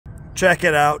Check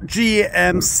it out,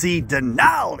 GMC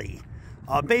Denali.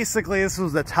 Basically, this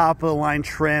was the top of the line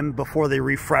trim before they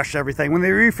refreshed everything. When they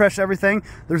refreshed everything,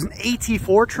 there's an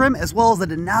AT4 trim as well as the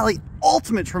Denali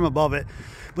Ultimate trim above it.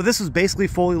 But this was basically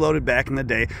fully loaded back in the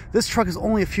day. This truck is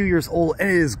only a few years old and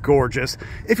it is gorgeous.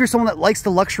 If you're someone that likes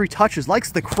the luxury touches,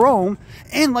 likes the chrome,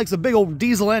 and likes a big old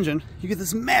diesel engine, you get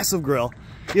this massive grille.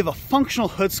 You have a functional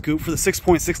hood scoop for the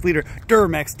 6.6 liter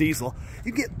Duramax diesel.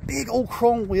 You get big old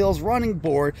chrome wheels, running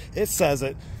board. It says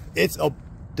it. It's a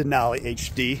Denali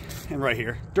HD, and right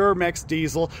here, Duramax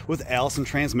diesel with Allison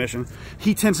transmission.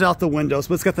 He tinted out the windows,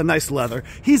 but it's got the nice leather.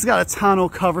 He's got a tonneau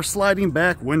cover, sliding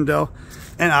back window,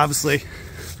 and obviously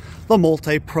the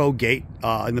multi-pro gate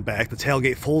in the back. The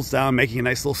tailgate folds down, making a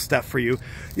nice little step for you.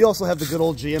 You also have the good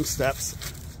old GM steps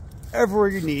everywhere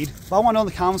you need. But I want to know in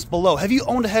the comments below, have you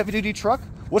owned a heavy-duty truck?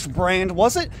 Which brand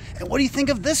was it? And what do you think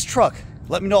of this truck?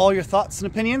 Let me know all your thoughts and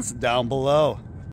opinions down below.